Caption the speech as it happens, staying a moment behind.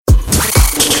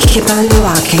Keep on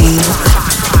rocking.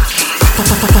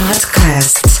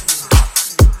 Podcast.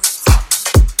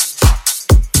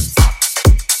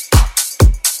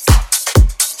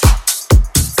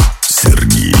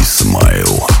 Sergey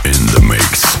Smile in the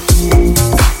mix.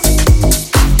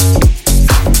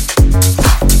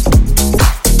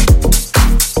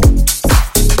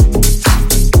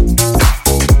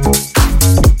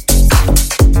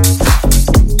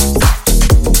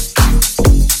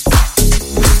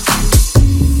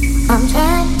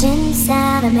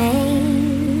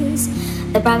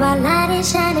 The bright white light is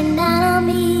shining down on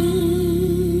me.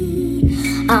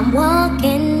 I'm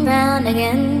walking round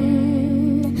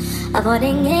again,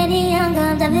 avoiding any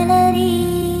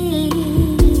uncomfortability.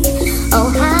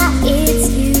 Oh, hi, it's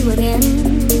you again.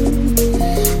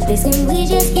 Please can we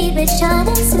just keep it short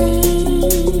and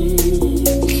sweet?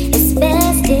 It's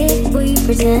best if we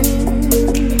pretend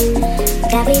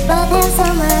that we both have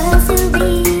somewhere else to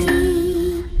be.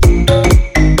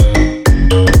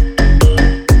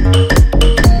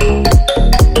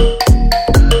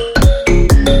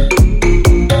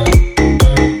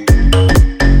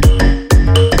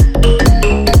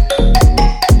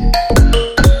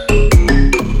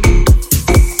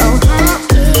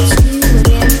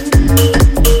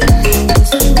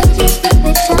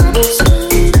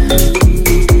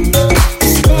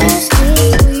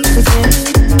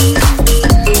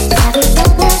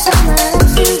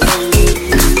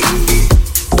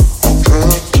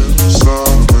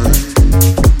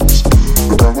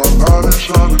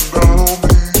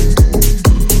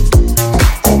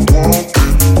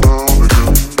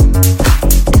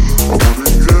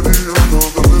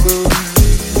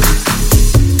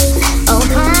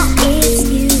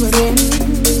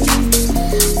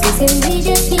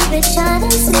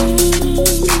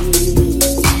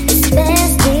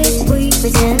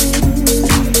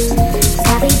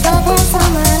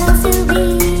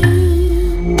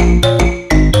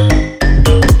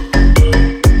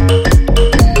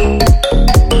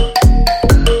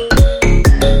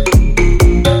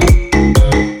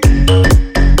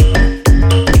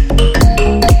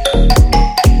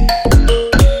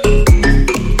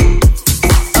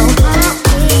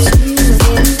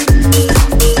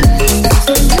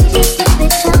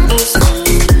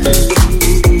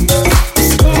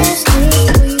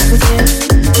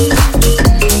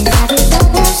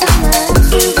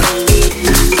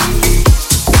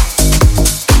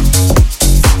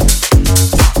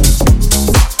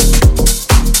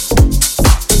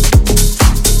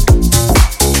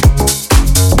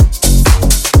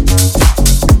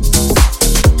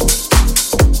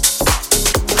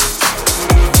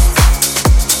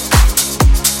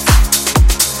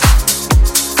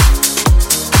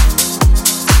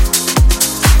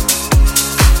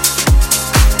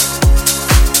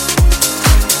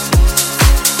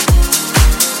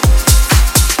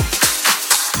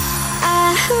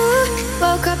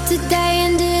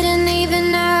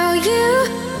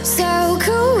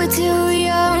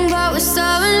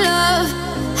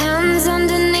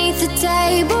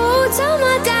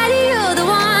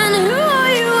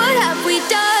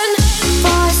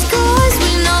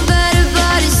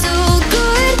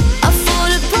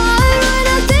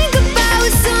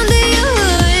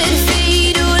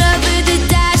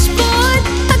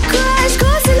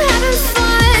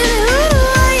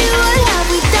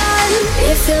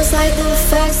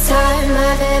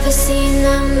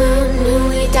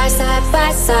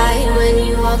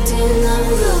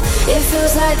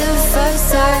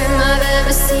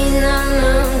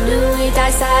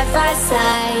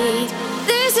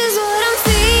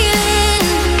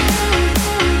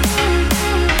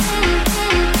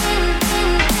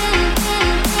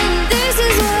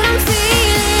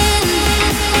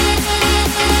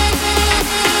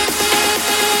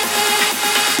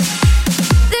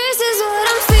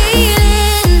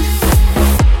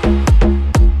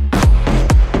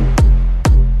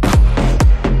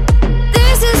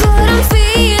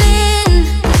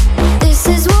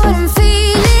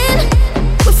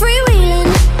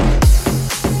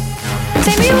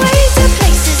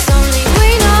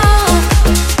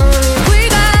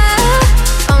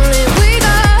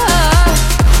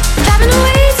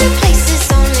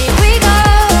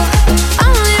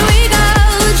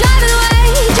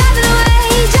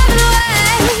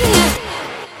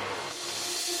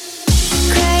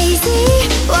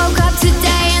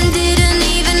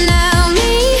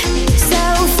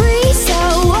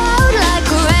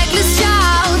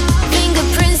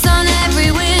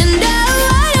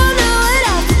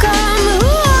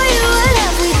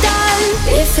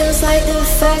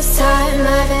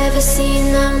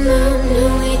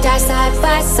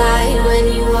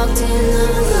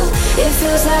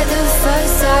 the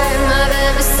first time I've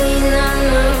ever seen the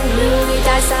moon. We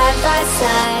die side by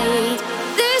side.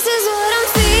 This is what I'm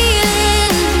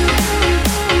feeling.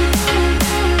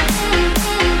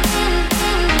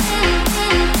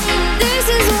 This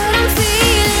is what I'm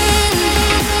feeling.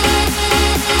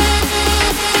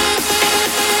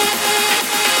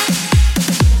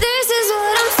 This is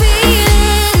what I'm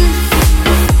feeling.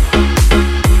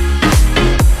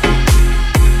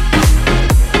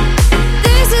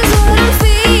 This is what I'm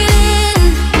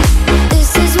feeling.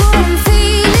 This is what I'm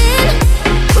feeling.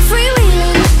 We're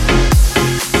freewheeling.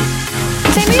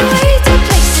 Take me away to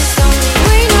places only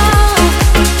we know.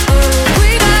 Only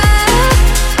we go.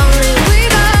 Only we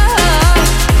go.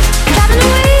 Driving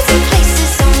away to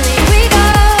places only we go.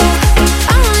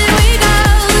 Only we go.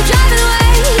 Driving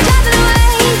away, driving away,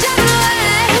 driving away.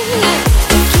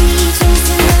 Keep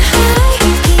chasing the high,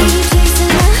 keep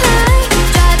chasing the high.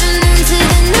 Driving into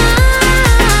the night.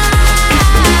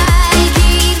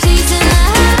 Keep chasing the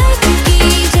high,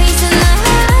 keep chasing the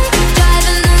high.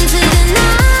 Driving into the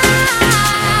night.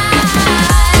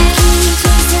 Keep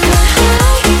chasing the high, keep chasing the high.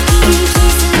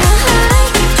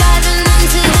 Driving into the night.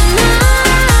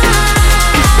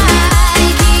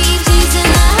 Keep chasing the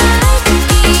high,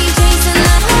 keep chasing the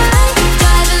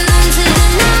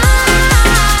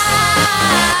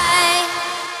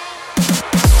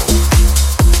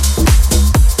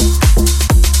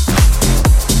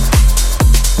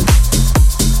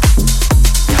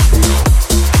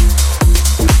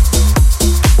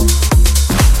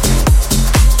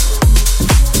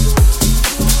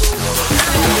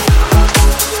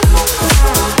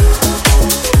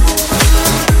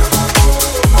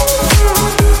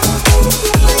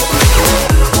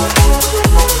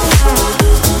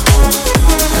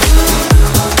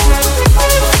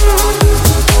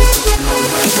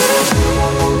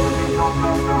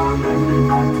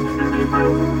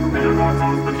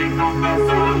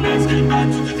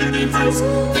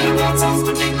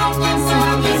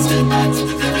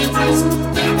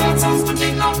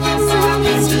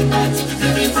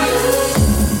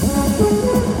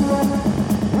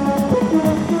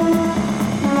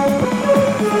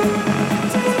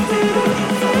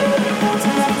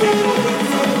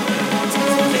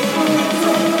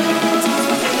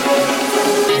into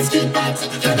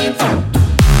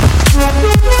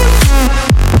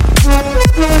the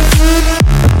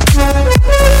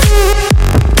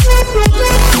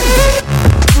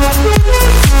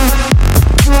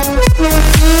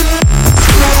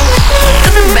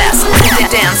The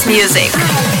best dance music.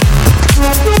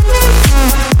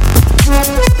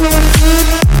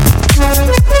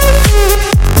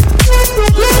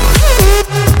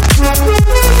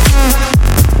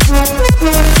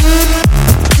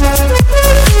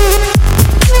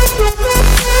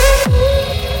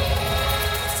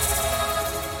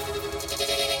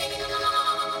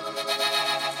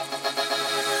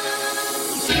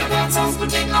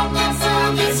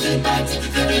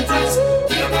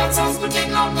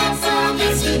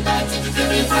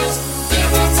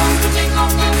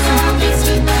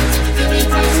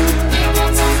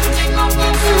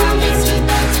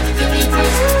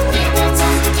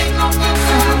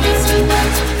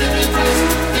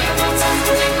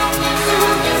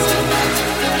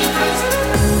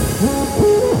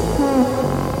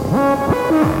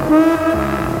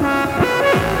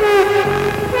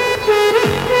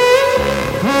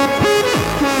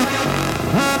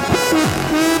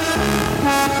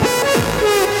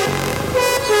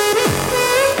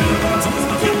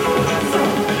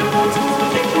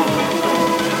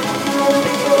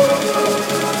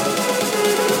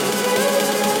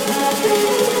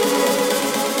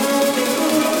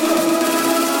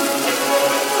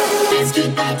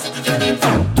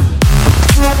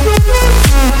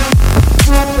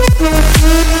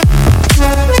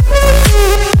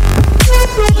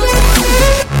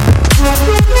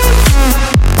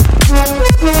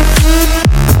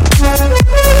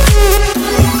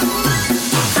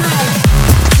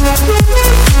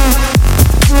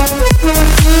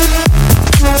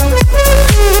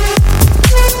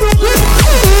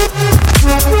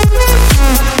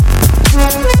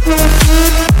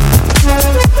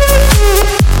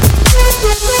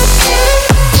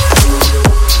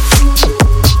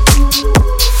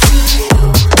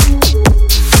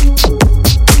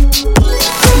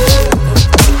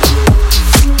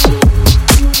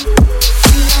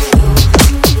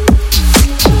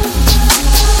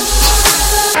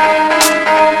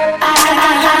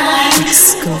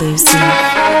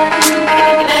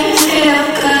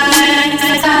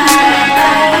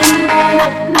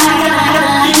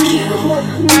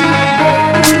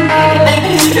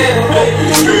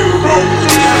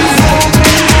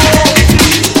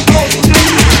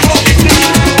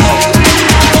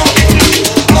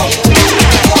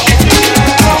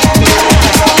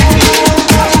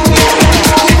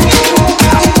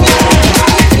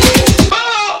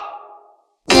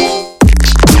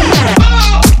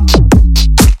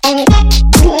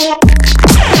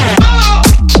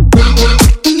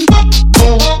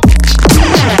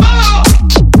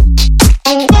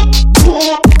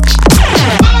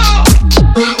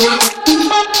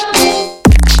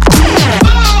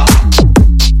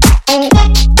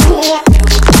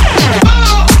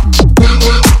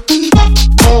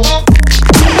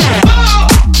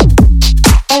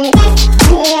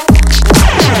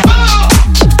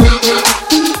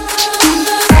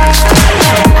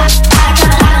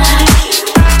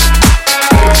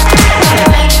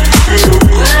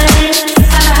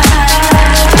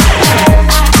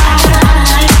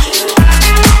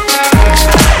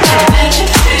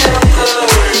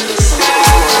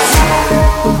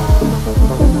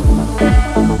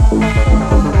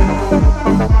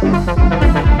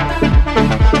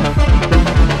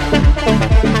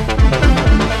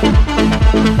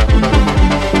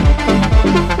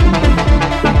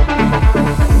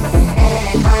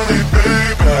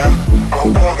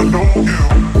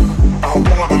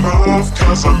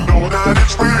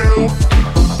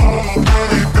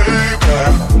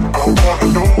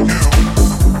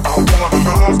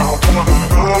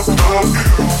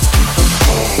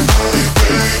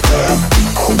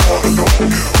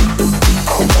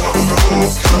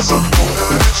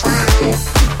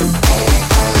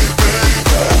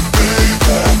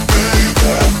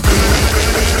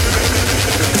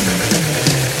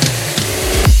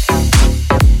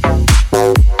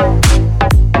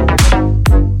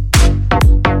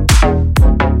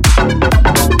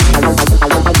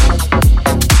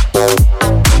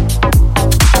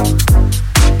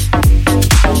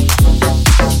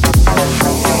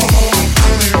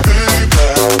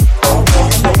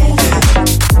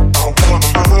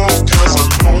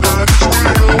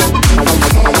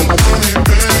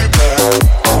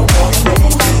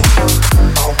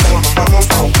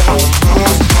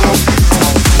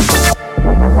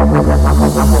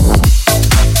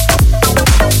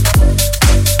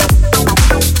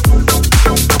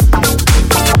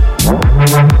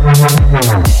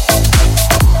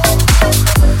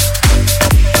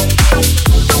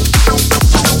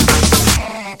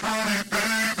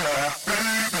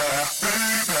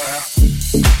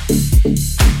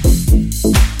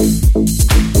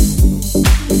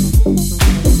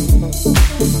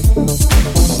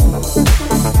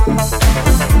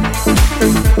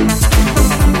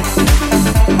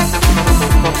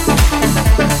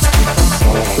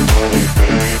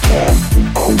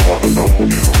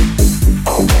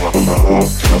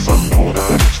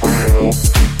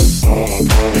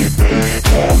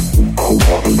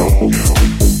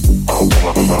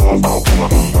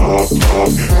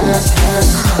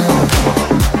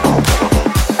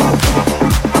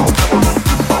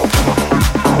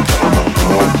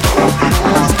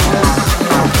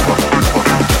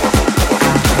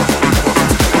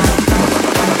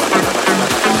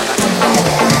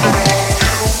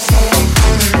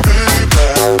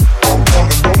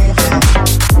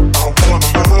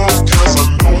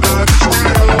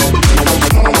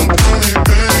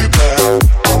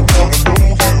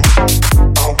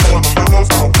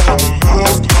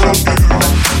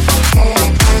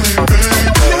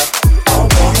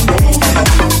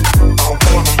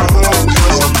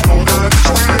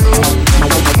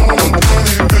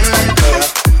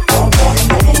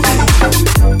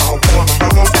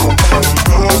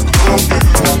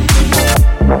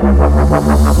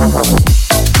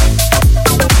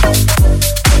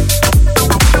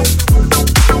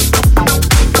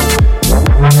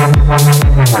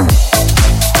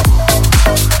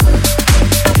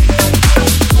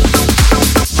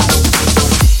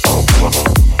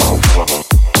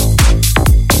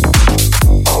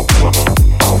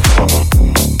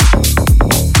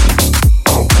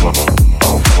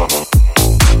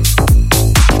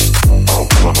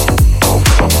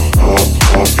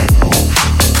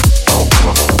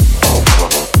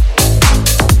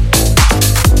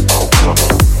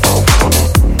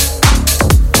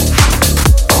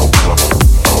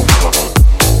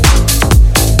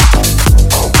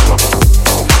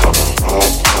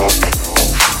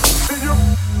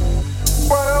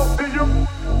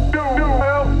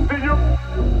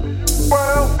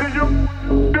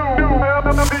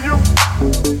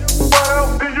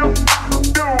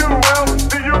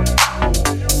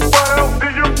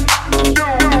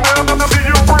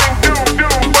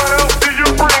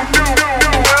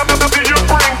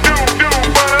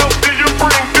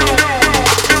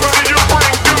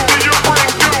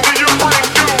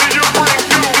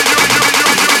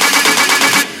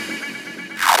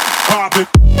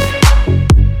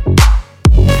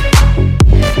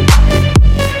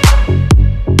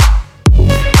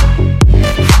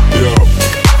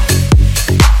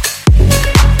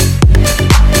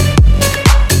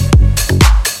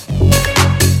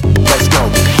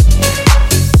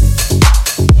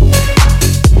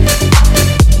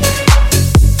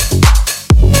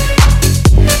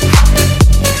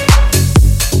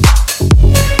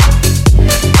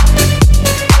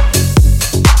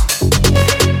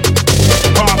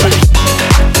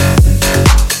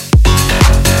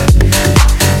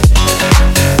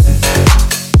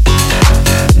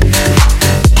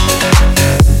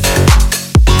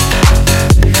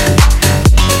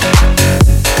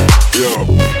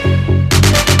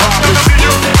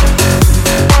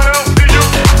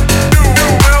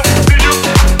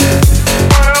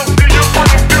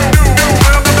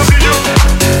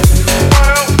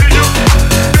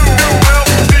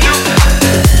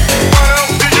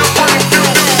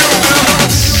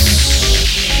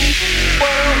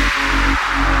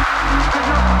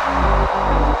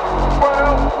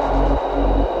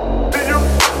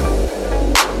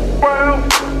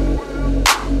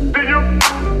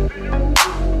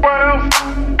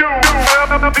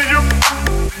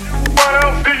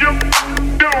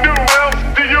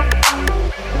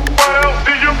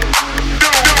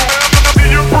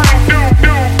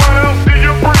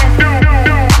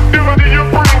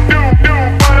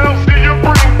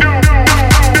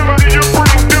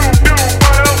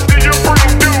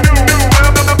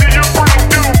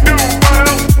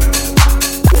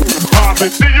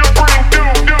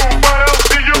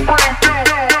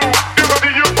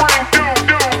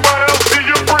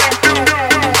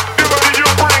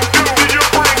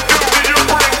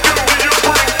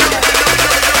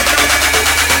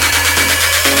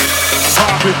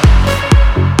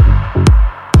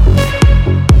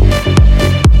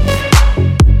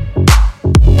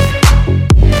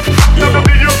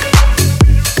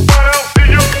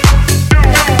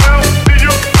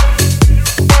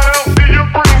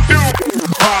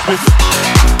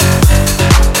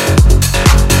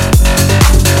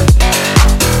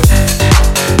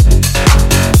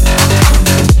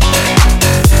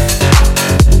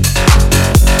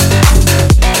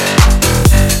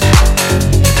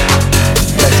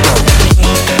 Let's go.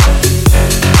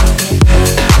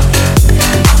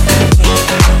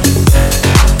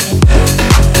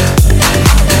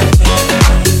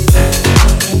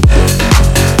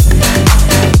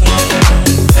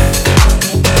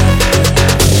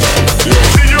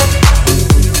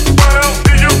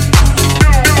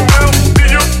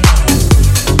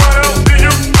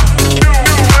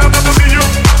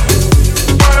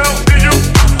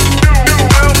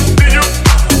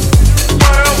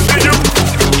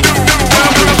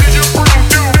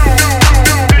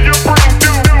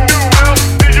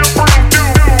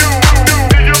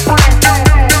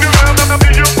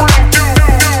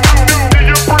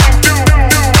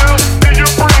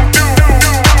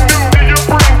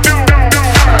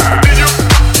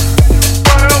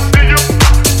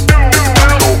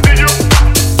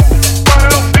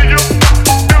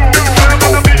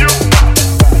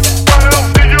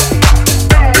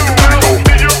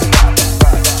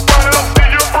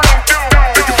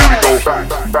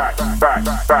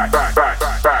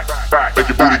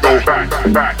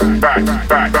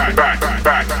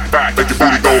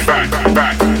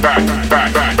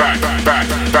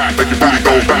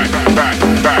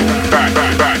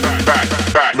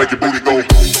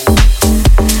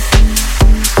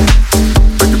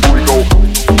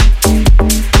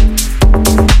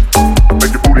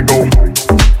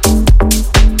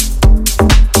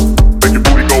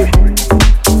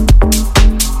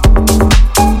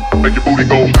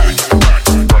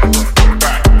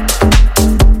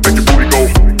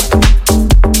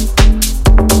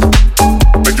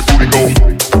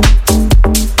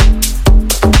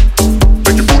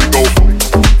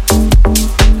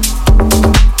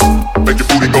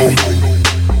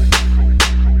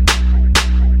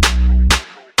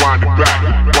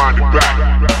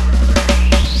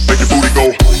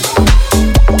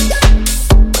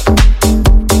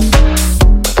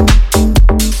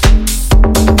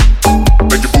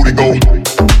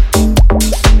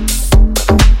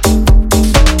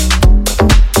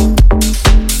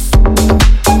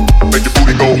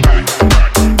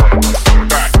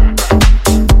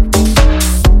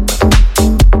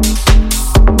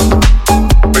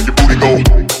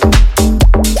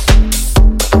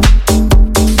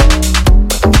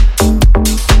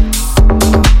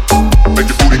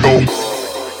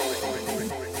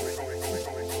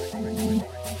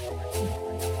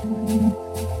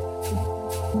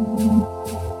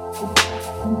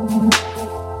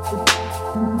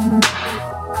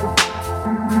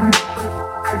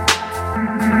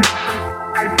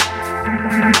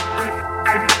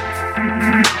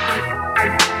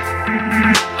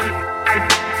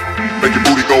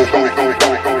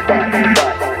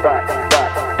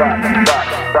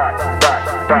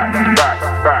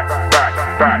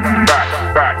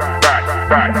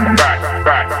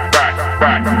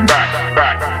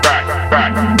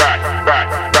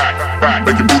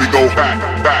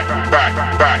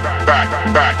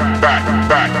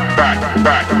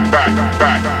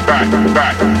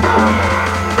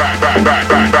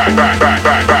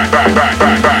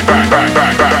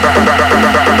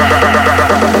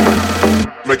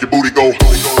 Make your booty go.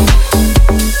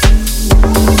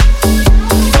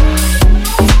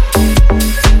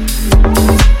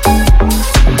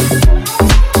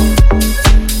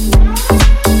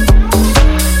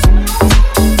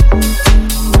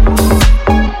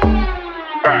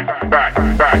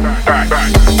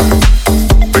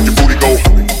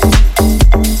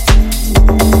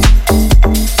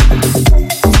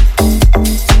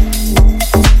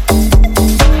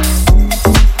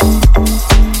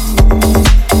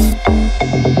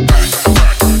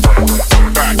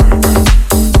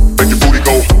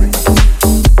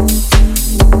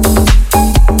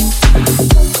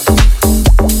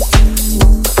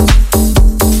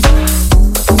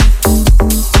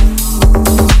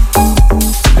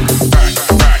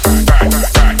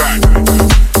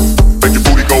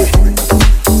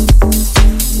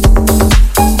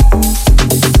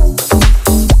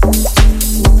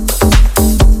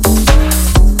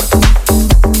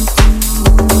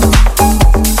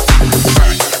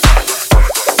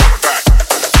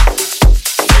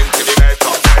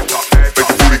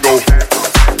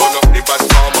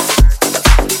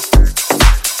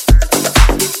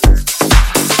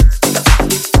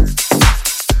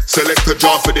 Select a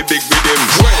jar for the big rhythm.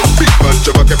 Big bunch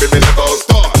of a every level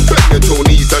start. Bend your two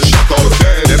knees and shut out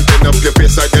there. Then bend up your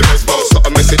face like the best boss.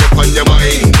 Something messing up on your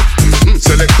mind.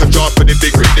 Select a jar for the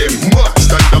big rhythm.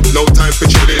 Stand up, no time for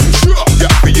chilling.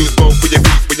 You have to use both for your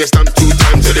feet when you stamp 2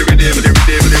 times to the rhythm. The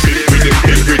rhythm, big rhythm,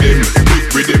 big rhythm, big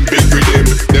rhythm, big rhythm.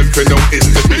 Them for now it's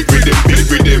the big rhythm,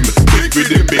 big rhythm, big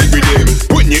rhythm, big rhythm.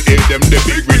 When you hear them, the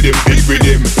big rhythm, big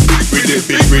rhythm, big rhythm,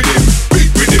 big rhythm,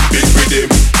 big rhythm, big rhythm.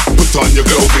 Put on your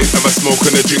clothing, have a smoke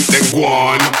and a drink, then go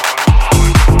on.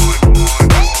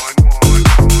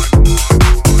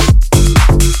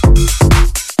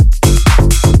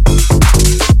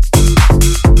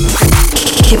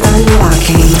 Keep on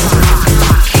walking.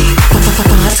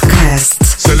 Podcast.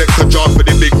 Select a jar for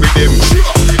the big rhythm.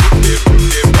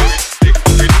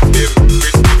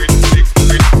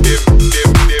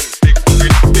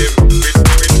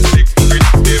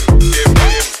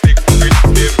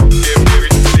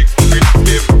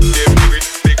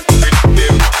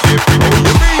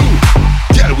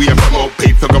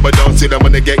 See them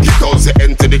when they get kicked out, say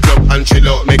enter the club and chill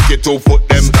out. Make your 2 foot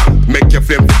them stamp, make your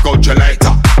flame pick out your lighter.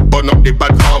 Burn up the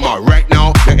bad karma, right now,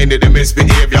 the end of the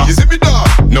misbehavior. You see me dog?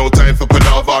 No time for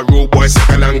palaver, rude boy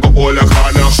second and go all the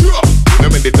corner. Sure. Now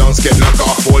when the dance get locked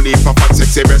off, holy for fat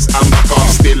sexy breast and back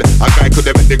off. Still, a guy could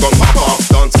have bet the gun pop off.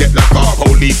 Dance get locked off,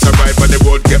 police arrive and the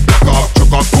road get blocked off.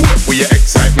 Truck off, with your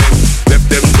excitement. Left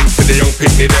them things for the young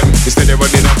picnic them. Instead of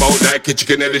running about like a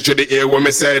chicken head to the ear when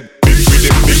me said big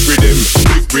rhythm, big rhythm,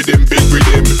 big rhythm, big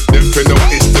rhythm. Them for know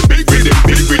it's the big rhythm,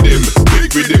 big rhythm,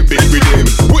 big rhythm, big rhythm.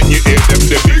 When you hear them,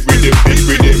 the big rhythm, big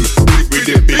rhythm, big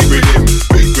rhythm, big rhythm,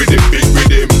 big rhythm, big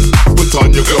rhythm. Put on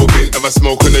your clothing, have a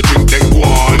smoke and a drink, then go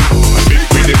on. Big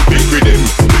rhythm, big rhythm,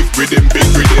 big rhythm, big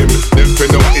rhythm. Them for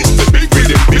know it's the big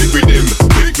rhythm, big rhythm,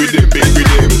 big rhythm, big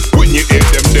rhythm. When you hear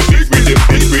them, the big rhythm,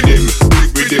 big rhythm, big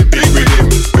rhythm, big rhythm,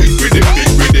 big rhythm,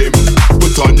 big rhythm.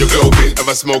 Put on your clothing, have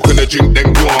a smoke and a drink,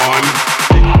 then go on.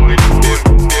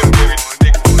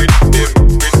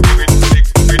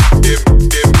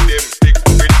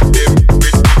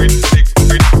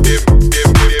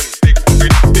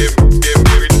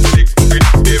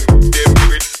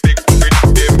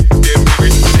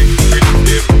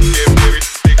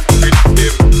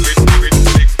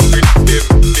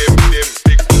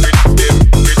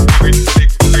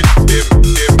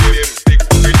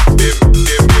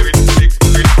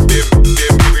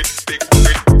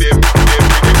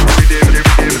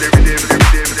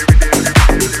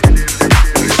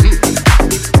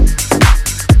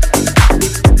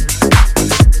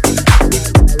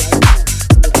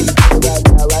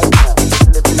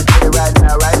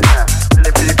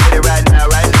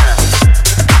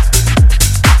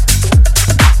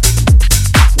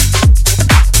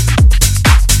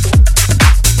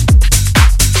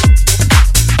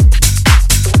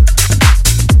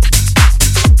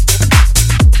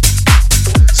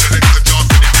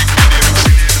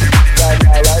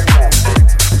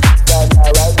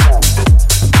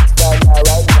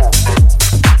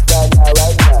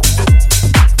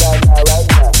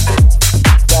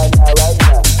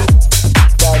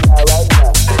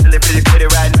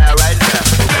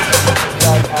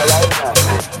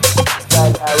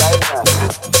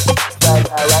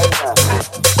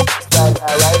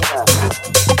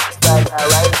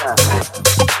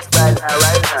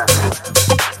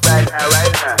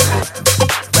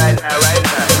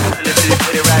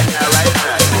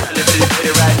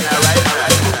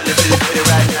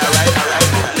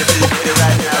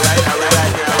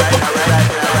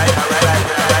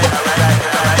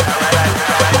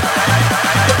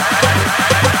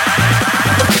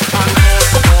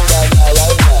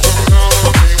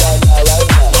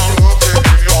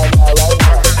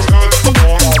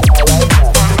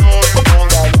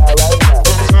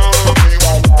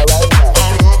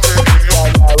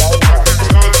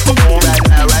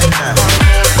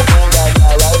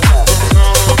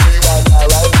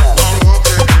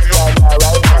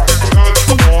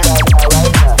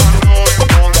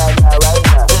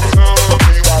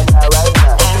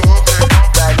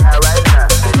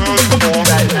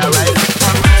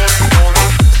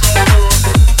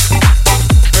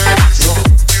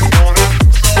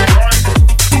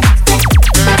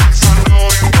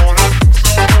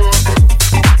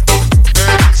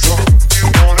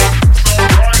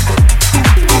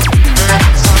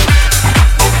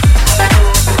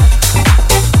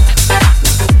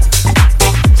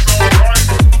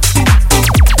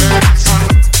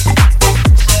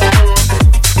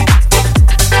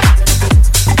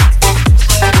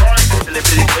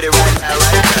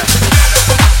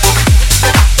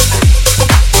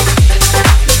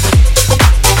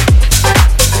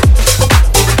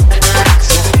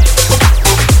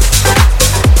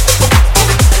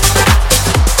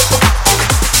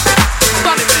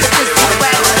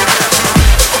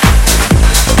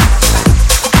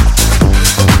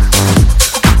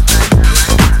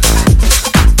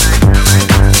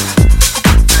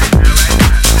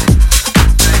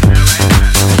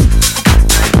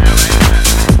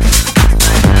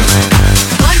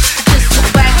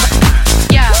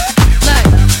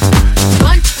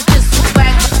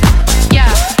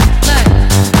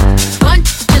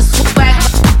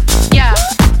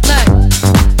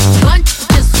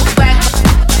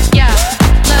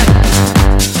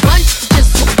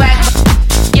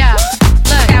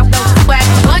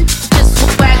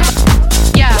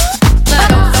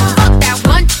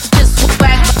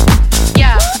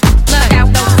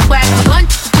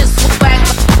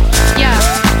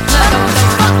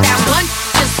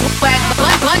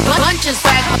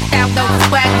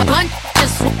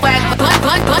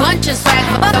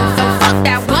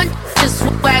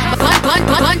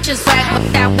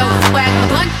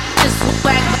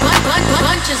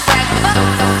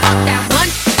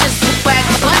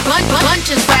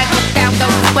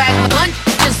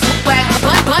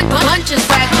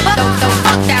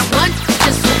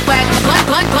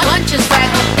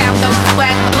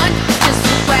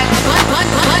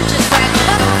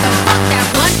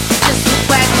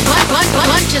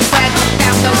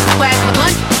 Swag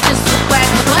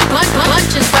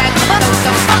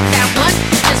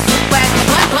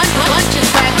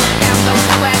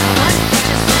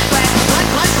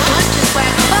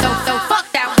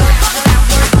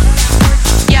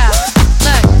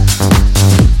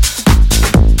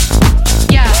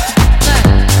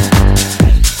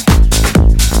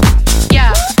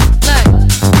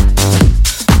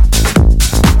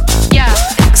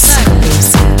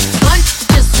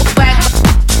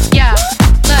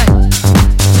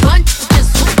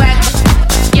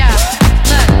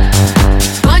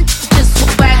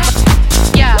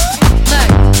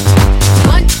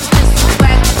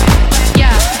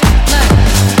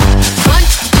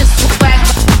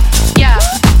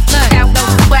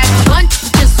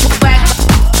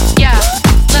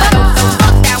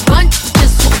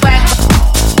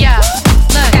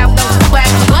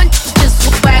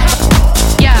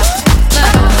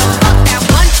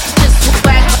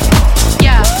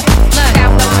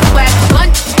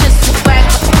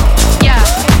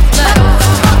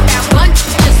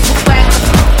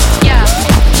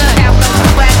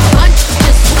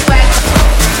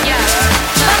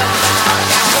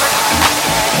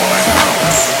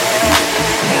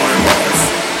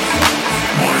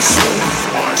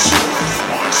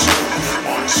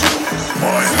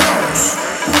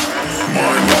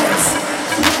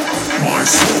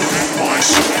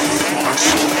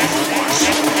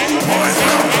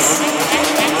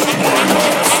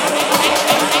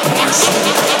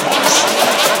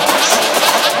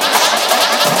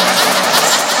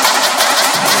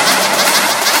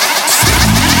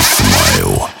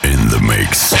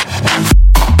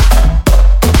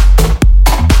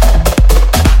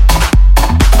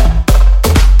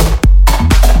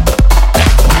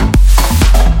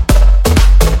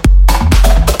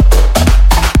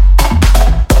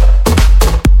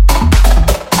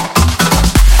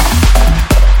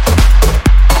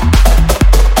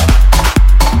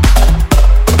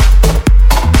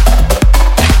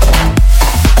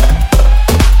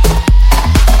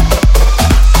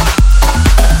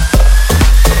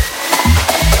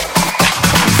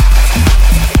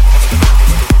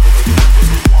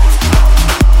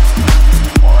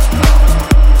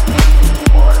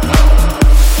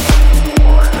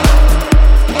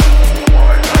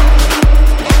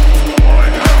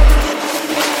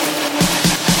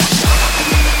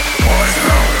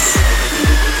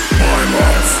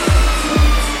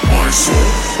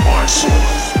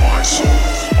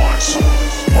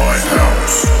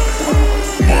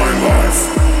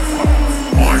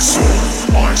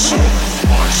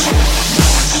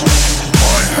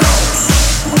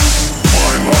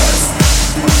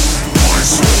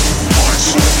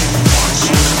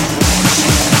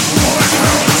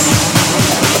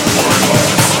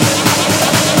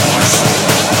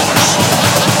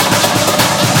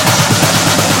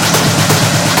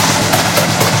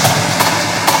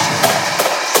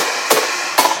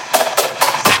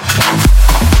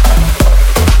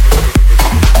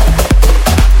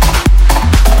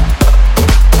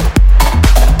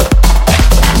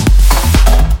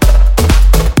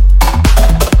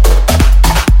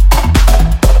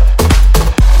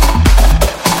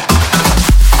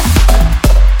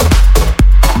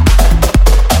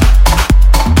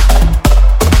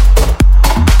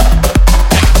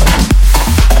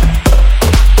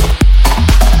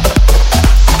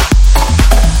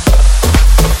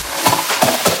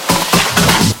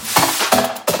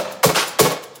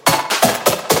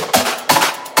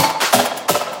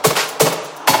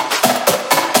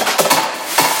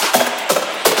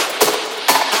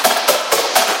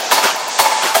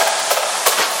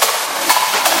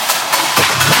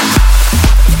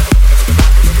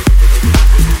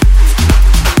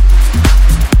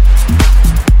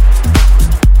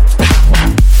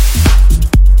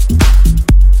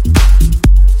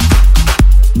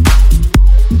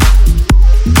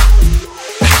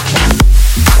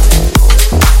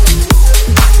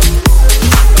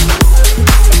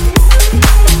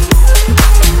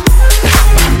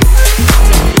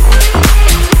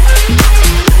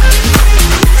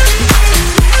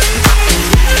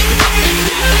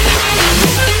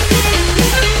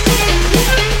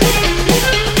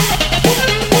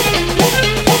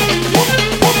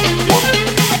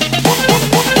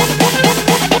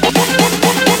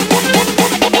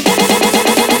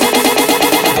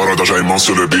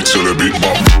sur le beat,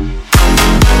 bon.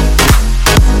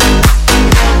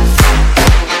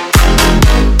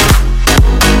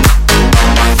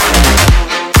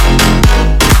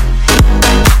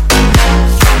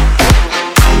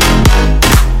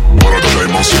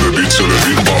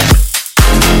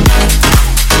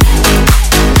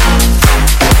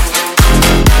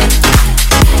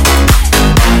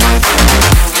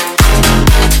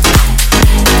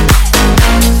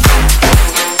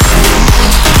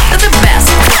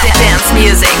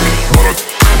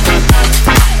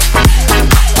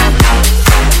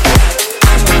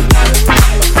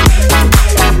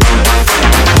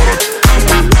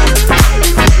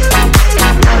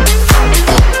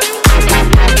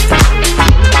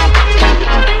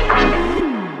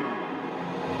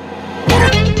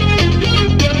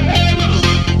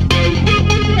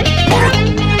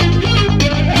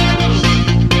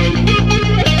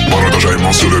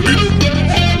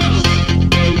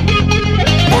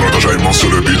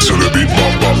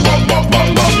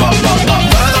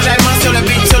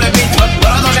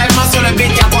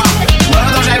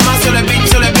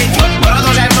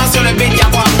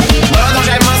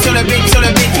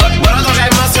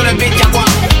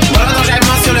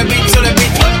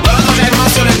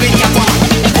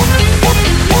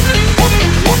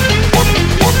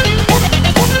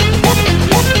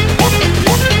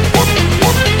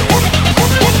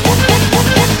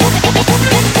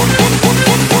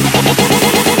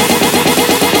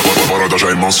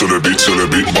 Sur le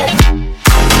beat, bon.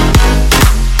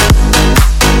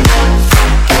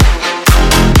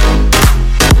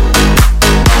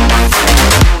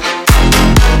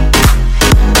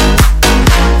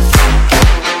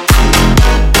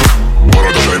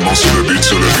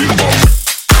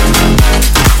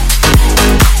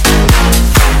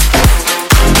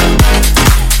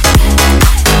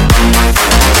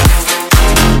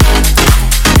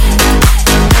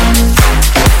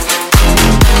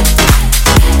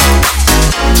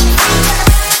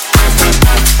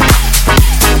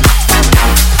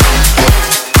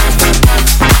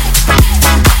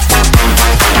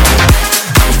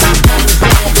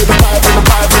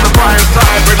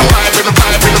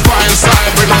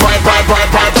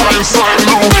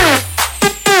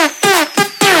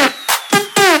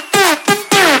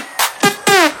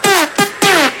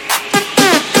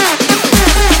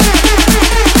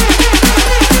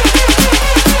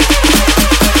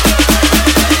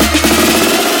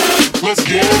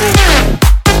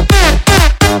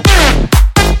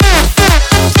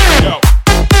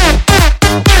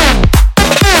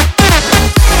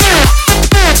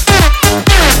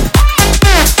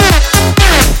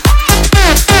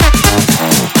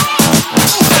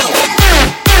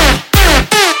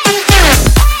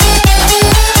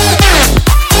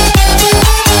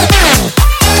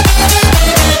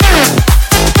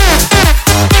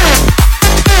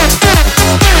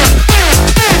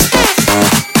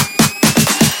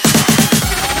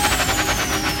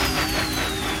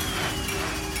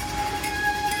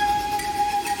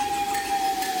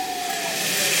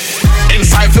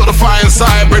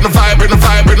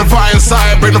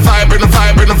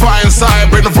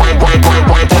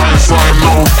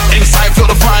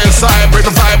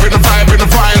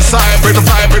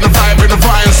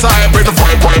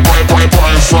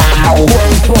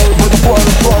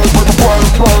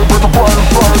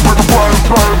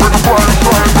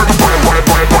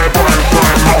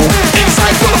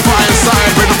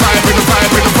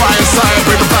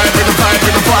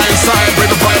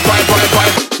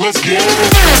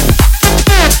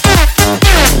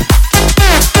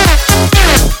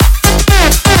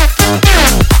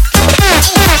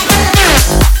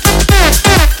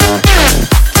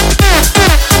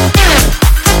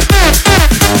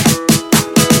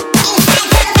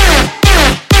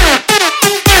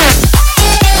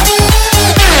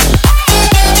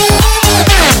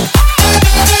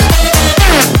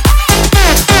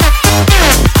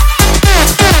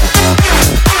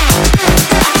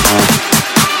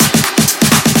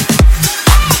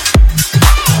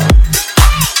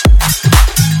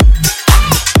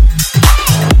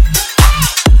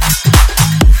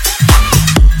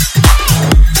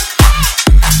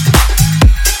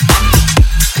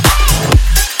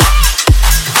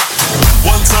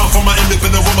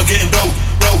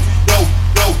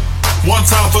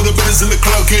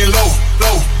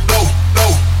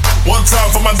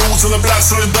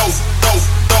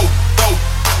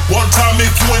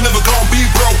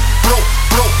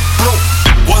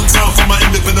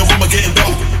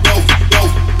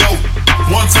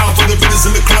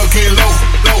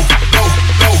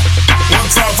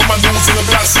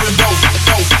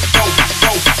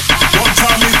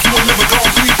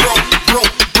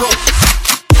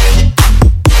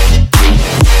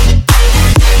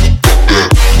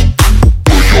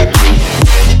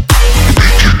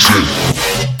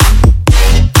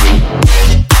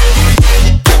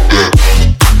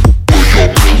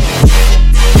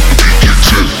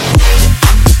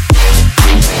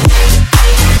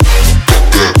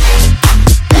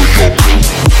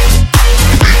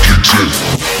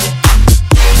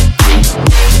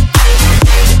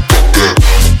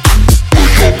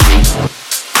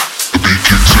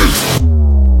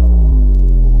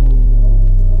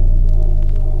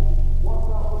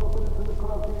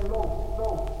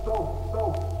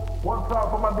 One time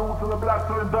for my dudes in the black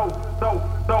to the dope.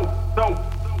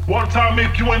 One time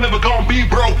if you ain't never gonna be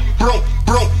broke.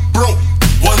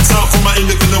 One time for my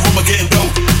independent woman getting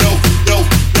dope.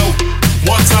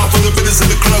 One time for the business in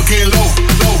the club getting low.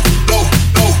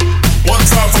 One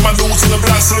time for my dudes in the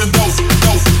black to the dope.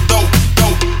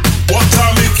 One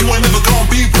time if you ain't never gonna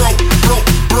be broke.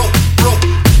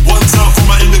 One time for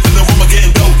my independent woman getting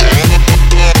dope.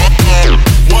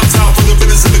 One time for the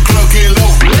business in the club getting low.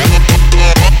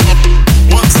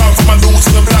 One time for my dudes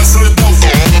in the black to the dope.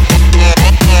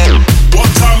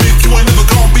 One time if you ain't never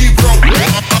gonna be broke.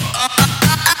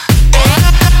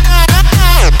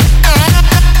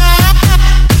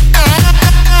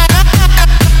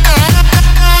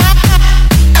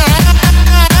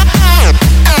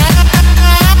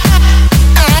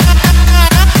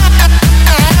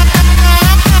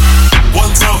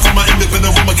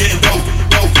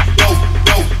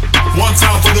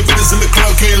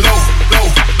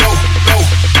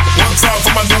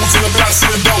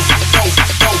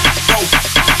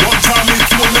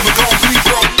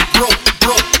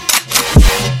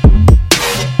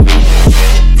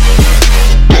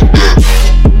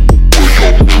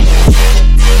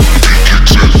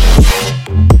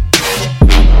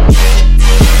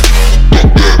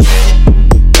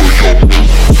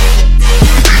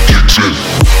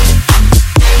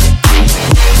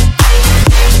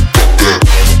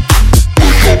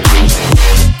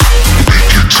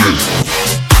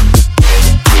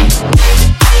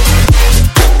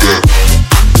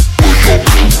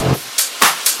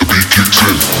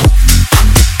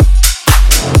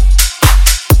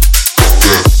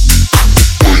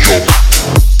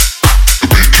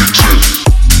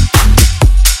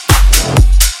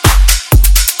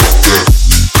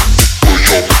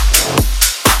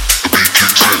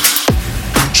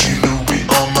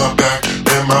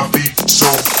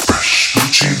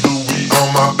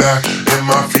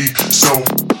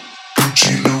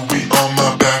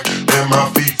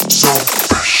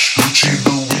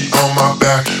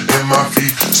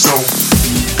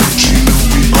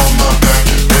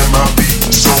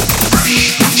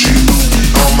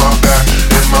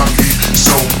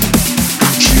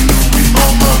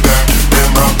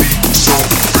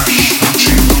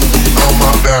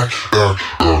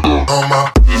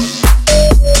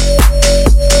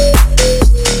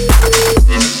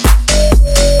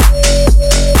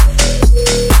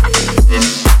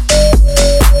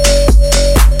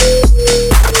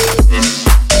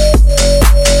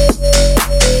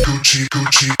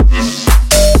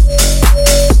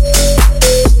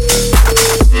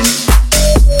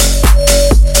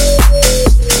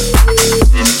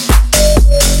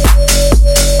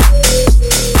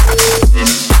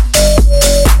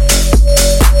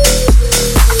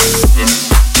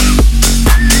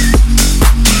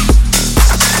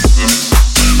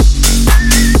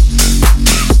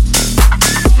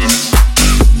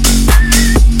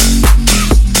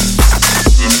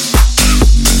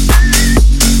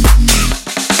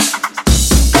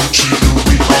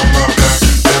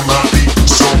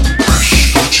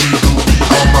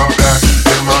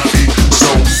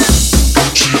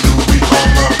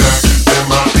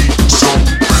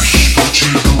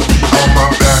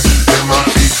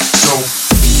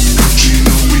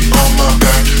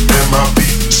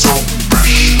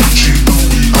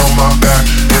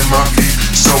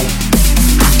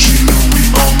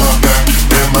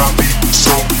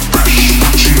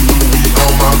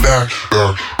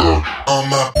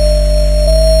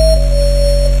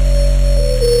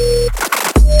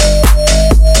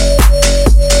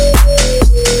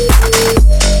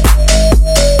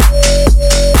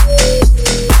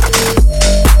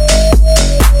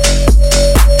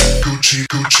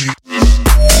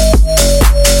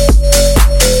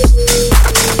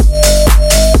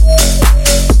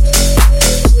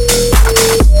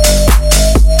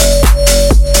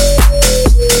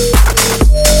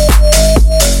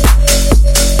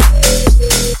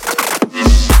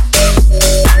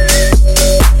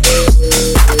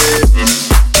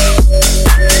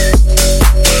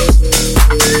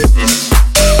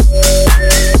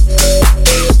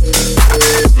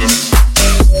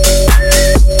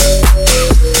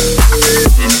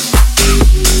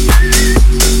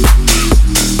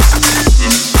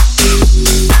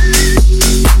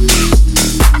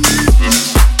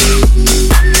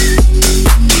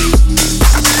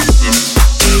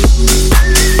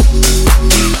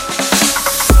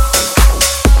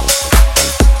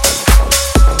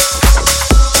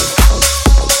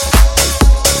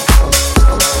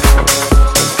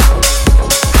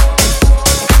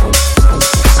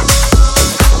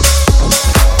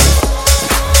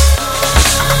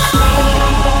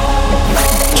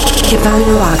 Keep on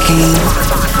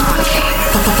rocking.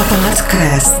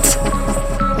 Podcast.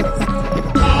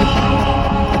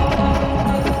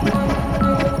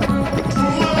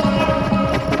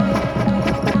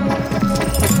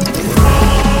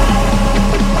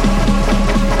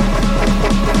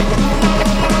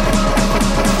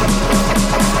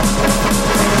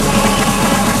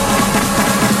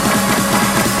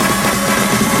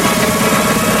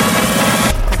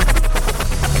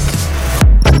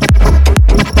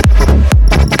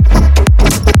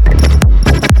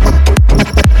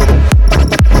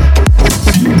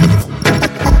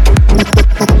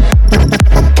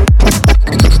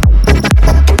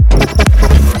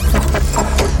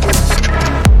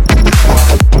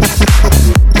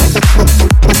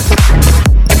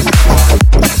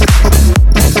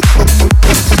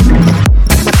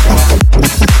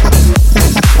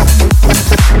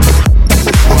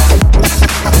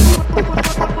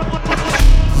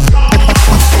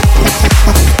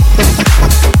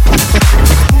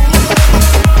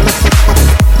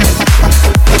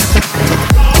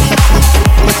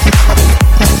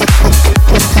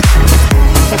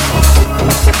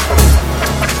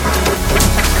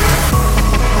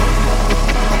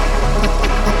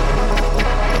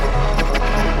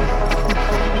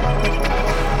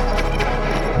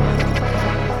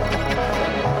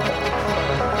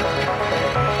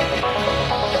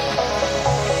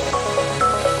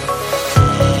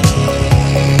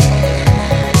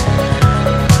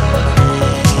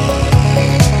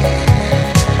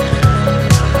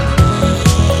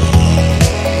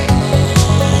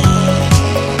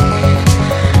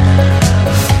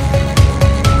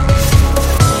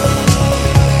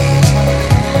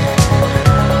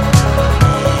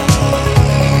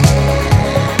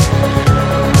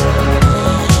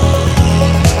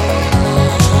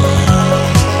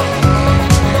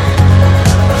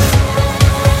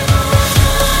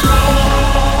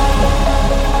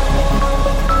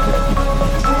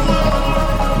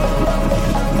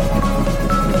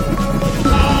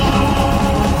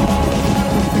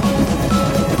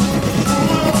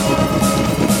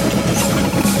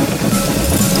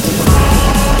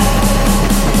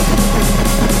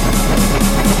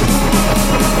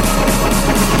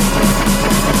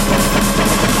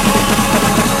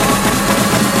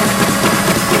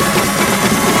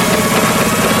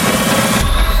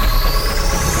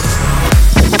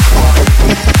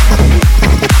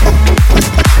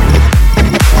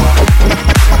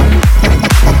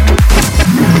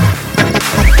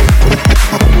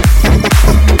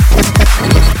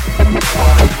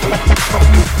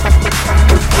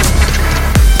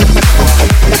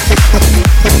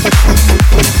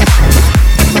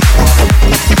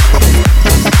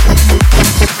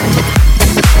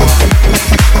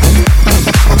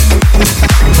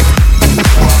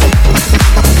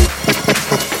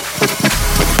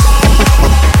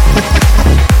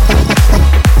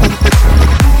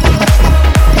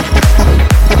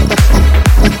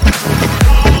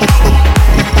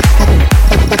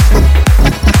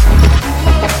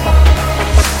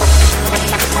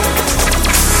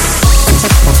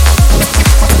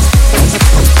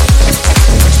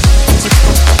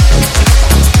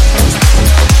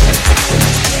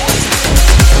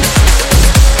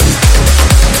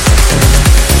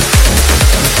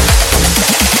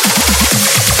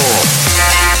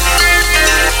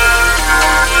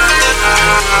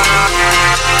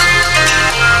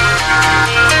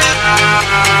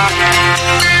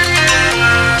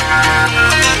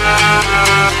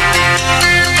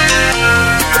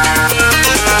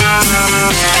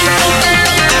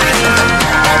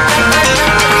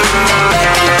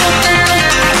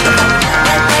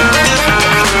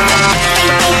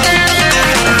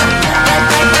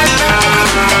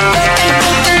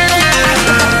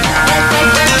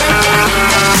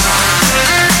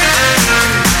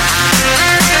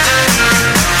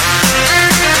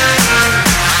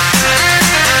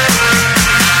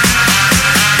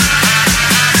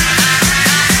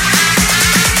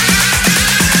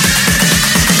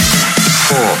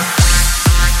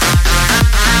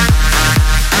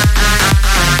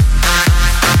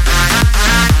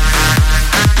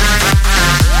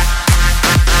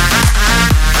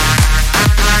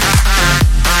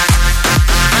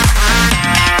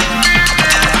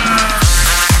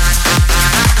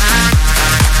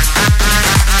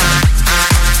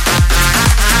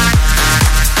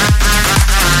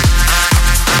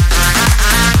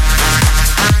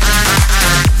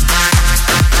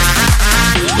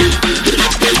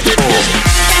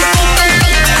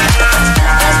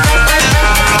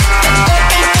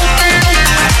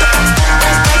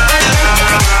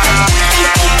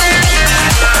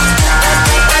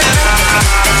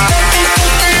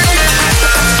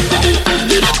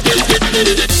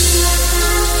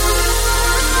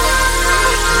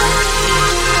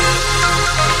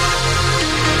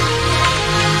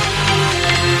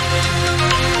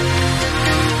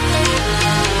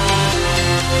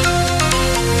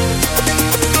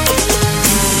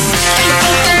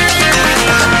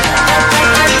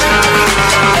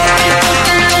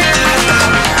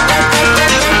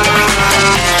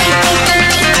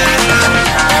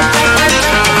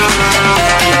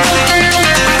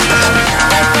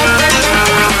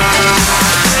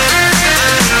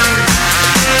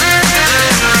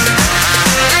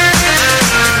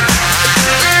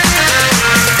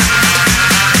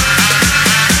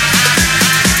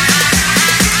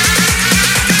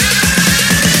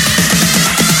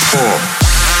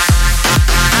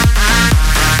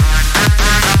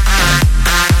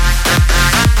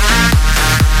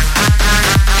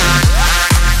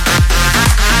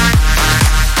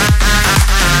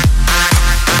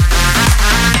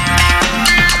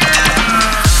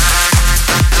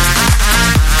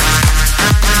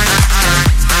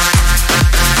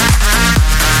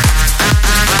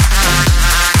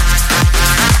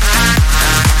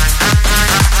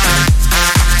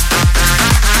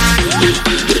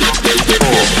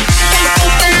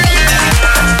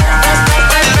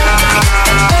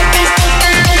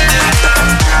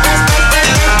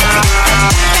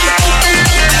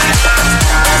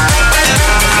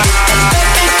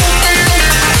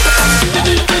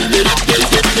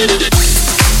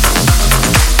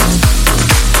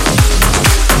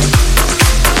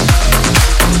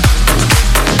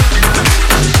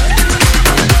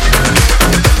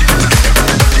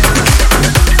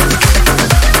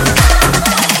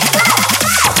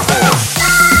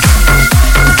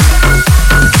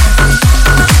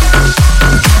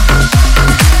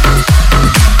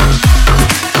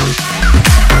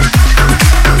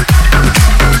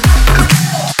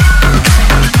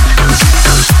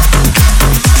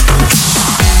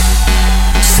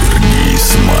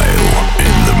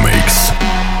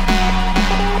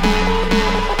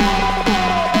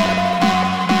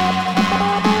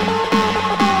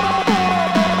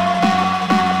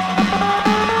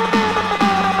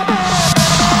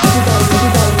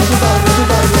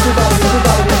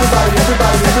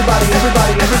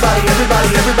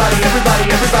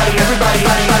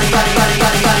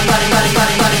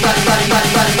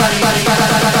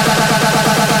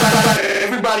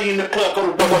 Everybody in the club,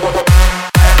 go.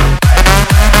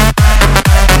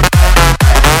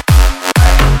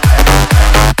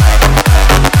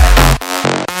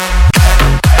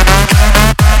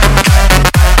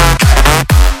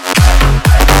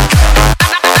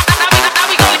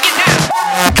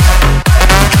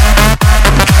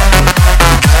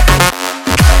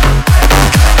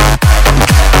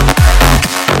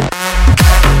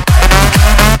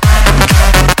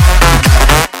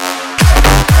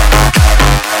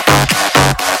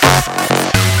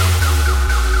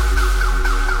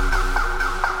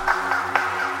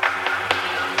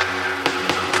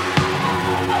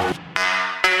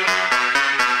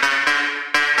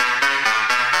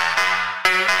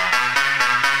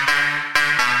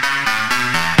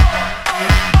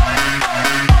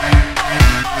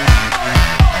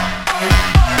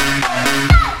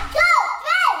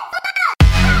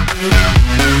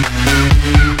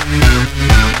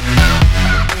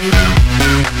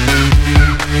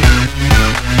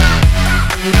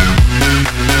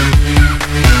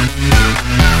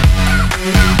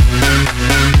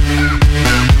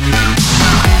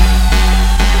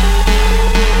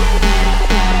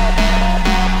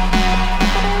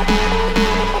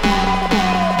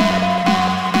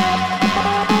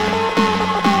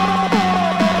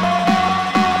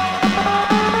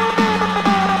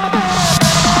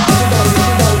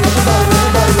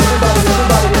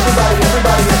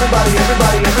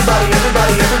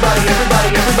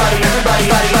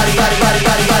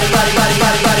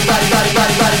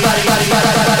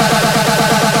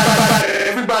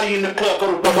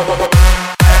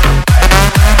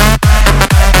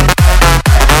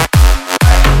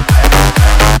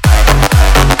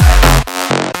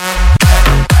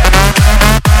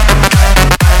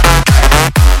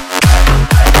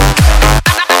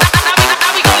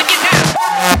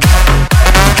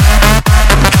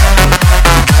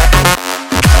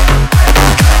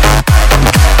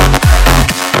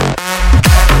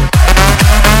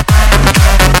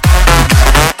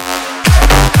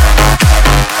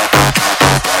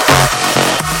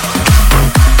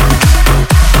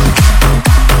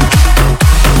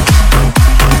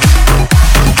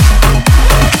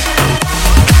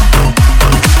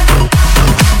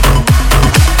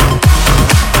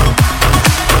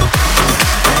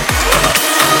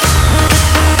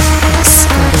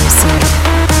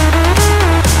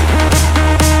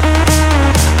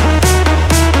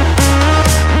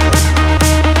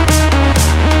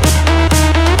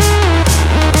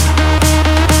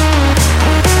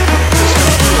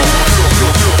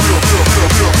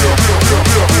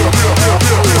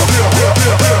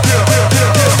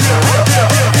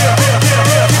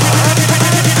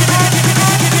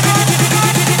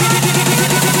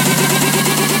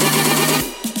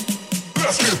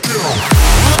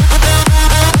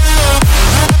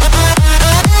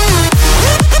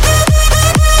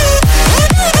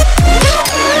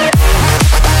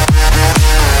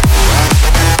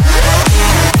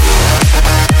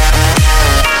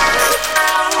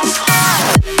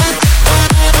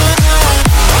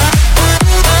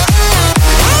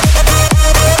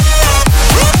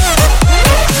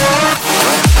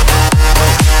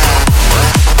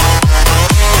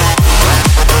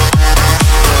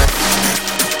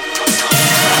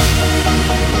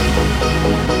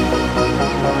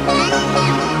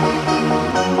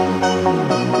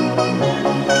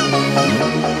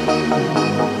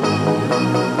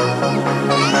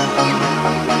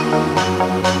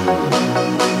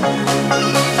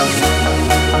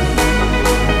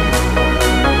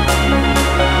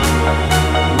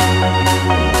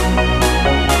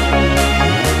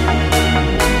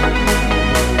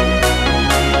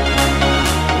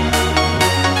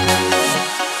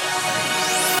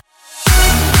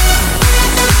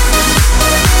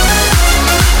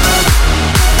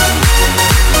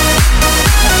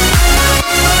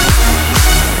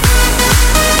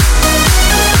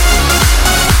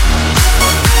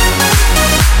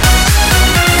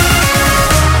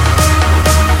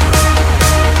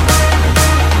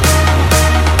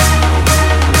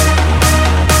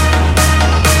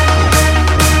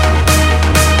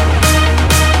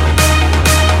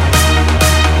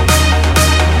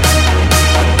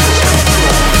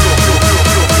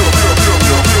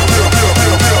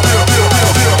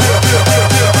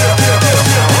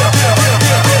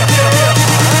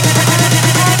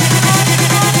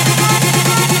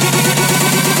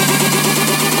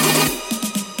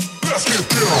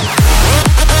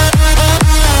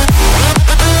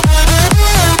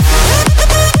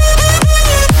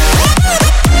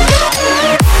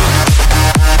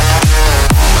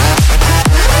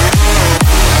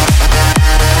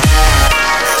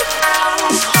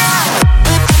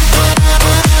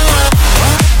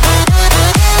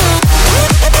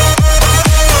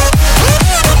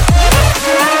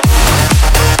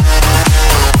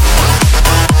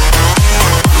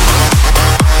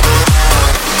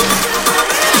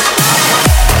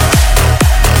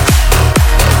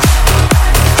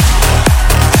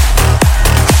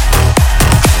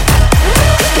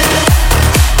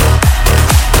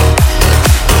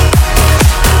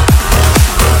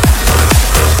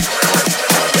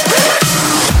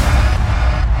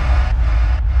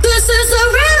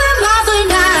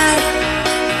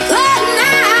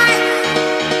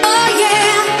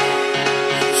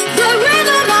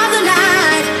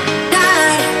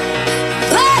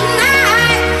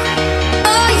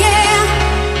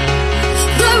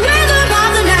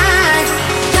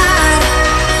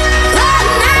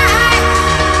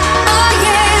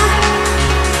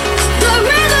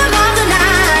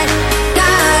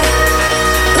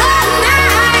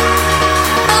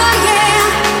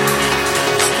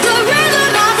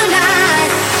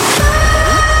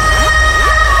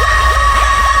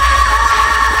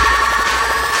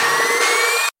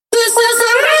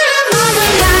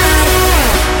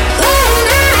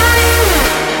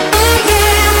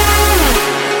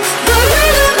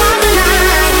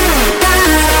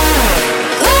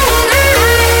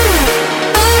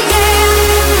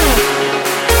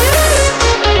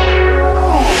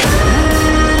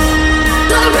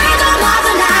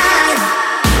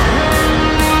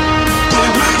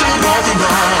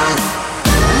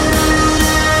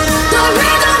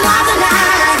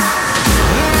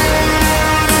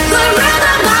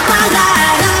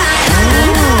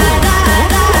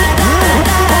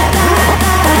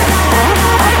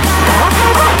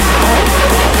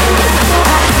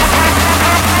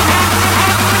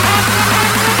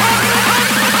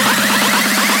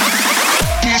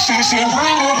 The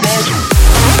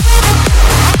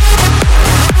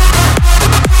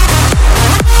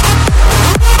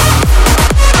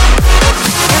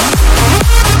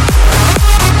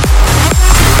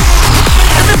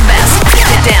best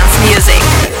dance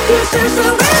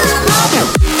music.